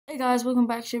Hey guys, welcome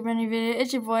back to a brand new video.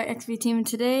 It's your boy XV Team, and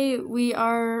today we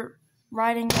are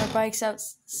riding our bikes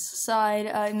outside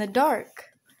in the dark.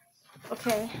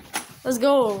 Okay, let's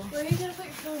go. Where are you gonna put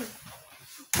your phone?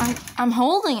 I'm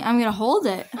gonna hold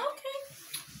it. Okay.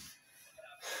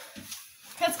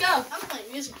 Let's go. I'm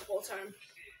playing music the whole time.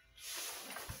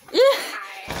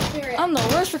 Yeah, I'm the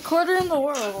worst recorder in the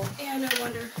world. Yeah, no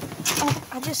wonder. Oh,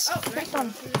 I just clicked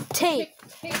on tape.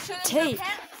 Tape.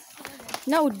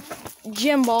 No,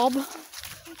 Jim Bob.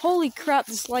 Holy crap,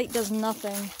 this light does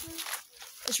nothing.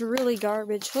 It's really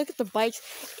garbage. Look at the bikes.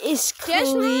 It's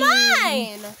clean. That's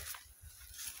mine.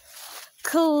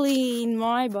 Clean,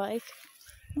 my bike.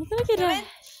 Look at it.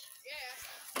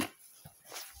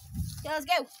 Yeah, let's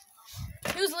go.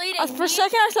 Who's leading? For a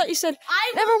second, I thought you said,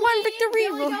 never won victory.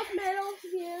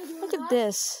 Look at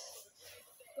this.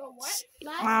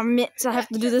 Mitts, I have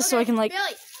to do this so I can, like,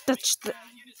 touch the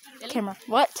camera.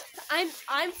 What?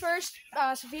 I'm first.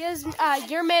 Sophia's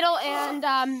you're middle, and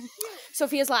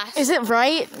Sophia's last. Is it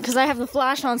right? Because I have the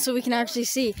flash on so we can actually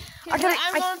see. I'm going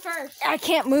first. I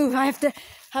can't move. I have to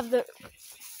have the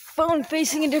phone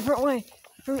facing a different way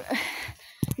for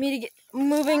me to get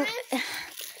moving.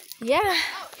 Yeah.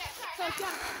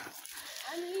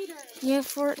 Yeah,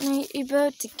 Fortnite, you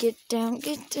about to get down.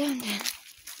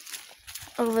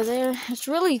 Over there. It's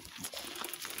really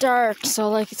dark, so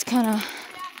like it's kind of.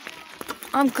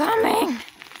 I'm coming.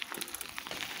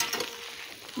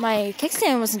 My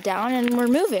kickstand wasn't down, and we're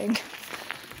moving.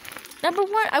 Number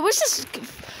one, I wish this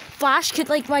flash could,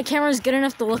 like, my camera's good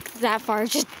enough to look that far.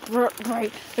 It's just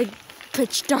bright, like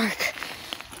pitch dark.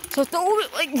 So it's a little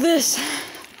bit like this.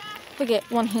 Look at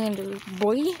one-hander,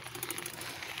 boy.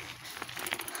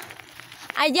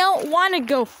 I don't want to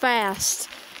go fast.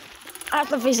 I have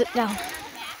to face it down.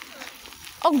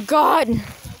 Oh God.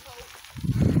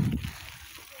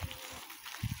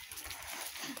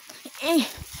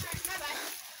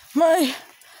 My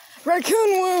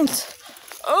raccoon wounds.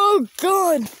 Oh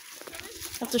God.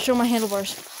 I have to show my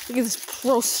handlebars. Look at this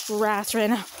pro strats right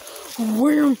now.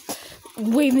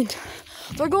 Waving.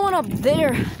 They're going up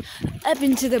there, up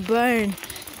into the barn.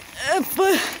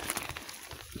 But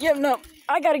yeah, no,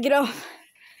 I gotta get off.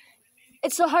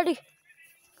 It's so hard to.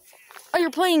 Oh,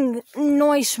 you're playing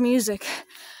noise music.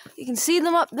 You can see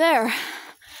them up there.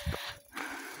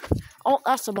 Oh,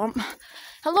 that's a bump.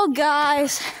 Hello,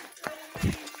 guys.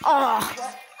 Oh,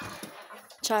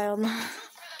 child.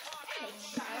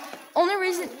 Only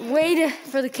reason, wait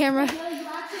for the camera.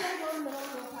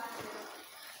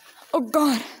 Oh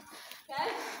God.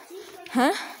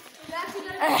 Huh?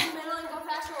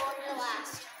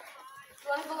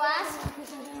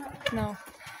 No.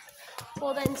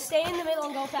 Well, then stay in the middle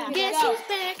and go fast. Guess who's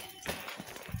back?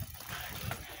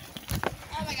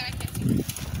 Oh my God, I can't see.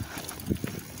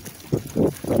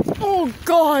 Oh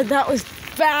God, that was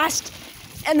fast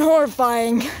and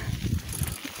horrifying.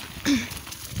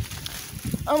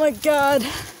 Oh my God.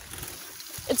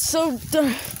 It's so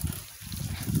dark.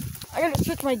 I gotta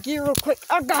switch my gear real quick.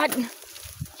 Oh God.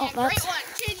 Oh, Yeah, great one.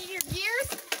 Changing your gears.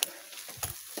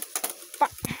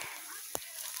 Fuck.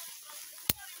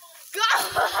 Go!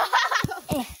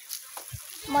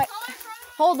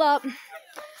 Hold up.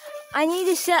 I need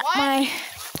to set my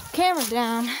camera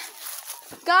down.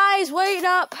 Guys, wait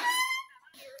up.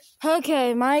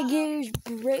 Okay, my gears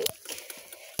break.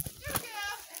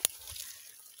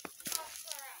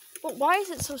 But why is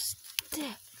it so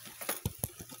stiff?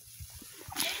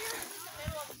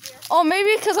 Oh,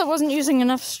 maybe because I wasn't using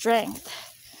enough strength.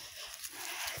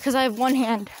 Because I have one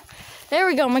hand. There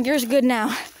we go, my gear's good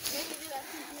now.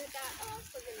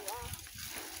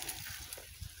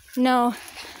 No,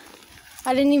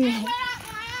 I didn't even.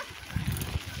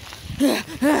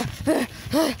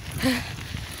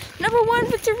 Number one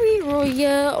victory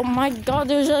royale. Oh my God,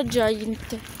 there's a giant.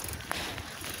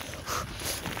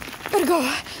 Gotta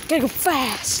go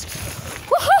fast.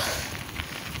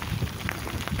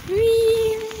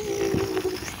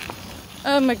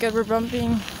 Oh my God, we're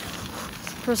bumping.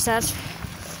 Pro stats.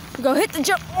 We go hit the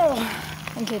jump. Oh,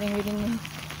 I'm kidding, we didn't need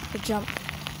the jump.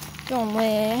 Going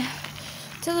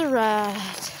left, to the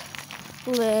right,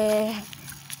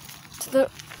 left, to the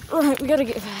right. We gotta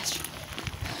get faster.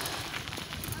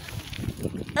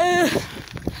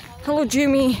 Hello,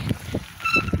 Jimmy.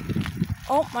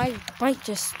 Oh, my bike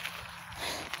just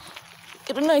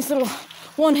get a nice little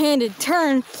one-handed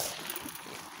turn.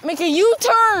 Make a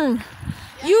U-turn.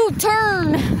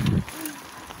 U-turn.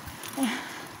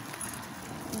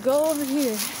 Go over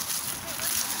here.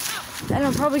 And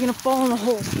I'm probably gonna fall in the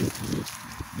hole.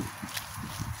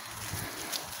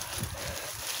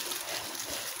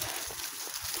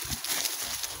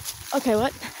 Okay,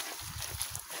 what?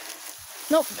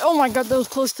 Nope. Oh my god, that was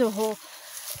close to the hole.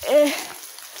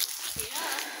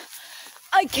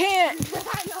 I can't.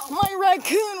 I know. My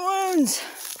raccoon wounds.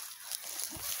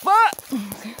 But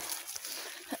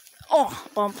oh,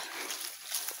 bump.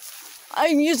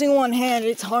 I'm using one hand.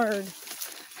 It's hard.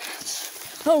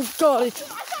 Oh god. I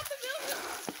thought the milk.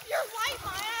 You're white,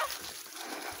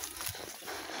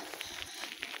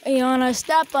 Maya. Ayana,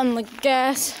 step on the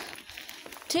gas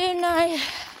tonight.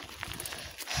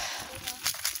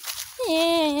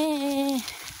 Yeah.